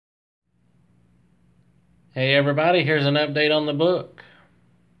Hey everybody, here's an update on the book.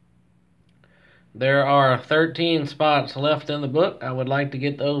 There are 13 spots left in the book. I would like to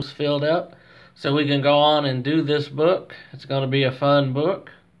get those filled up so we can go on and do this book. It's going to be a fun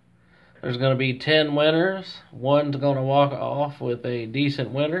book. There's going to be 10 winners. One's going to walk off with a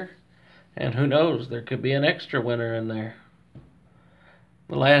decent winner. And who knows, there could be an extra winner in there.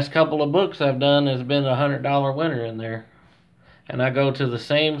 The last couple of books I've done has been a $100 winner in there. And I go to the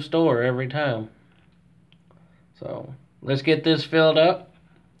same store every time. So let's get this filled up.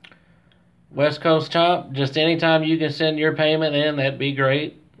 West Coast Chop, just anytime you can send your payment in, that'd be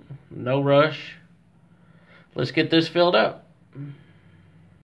great. No rush. Let's get this filled up.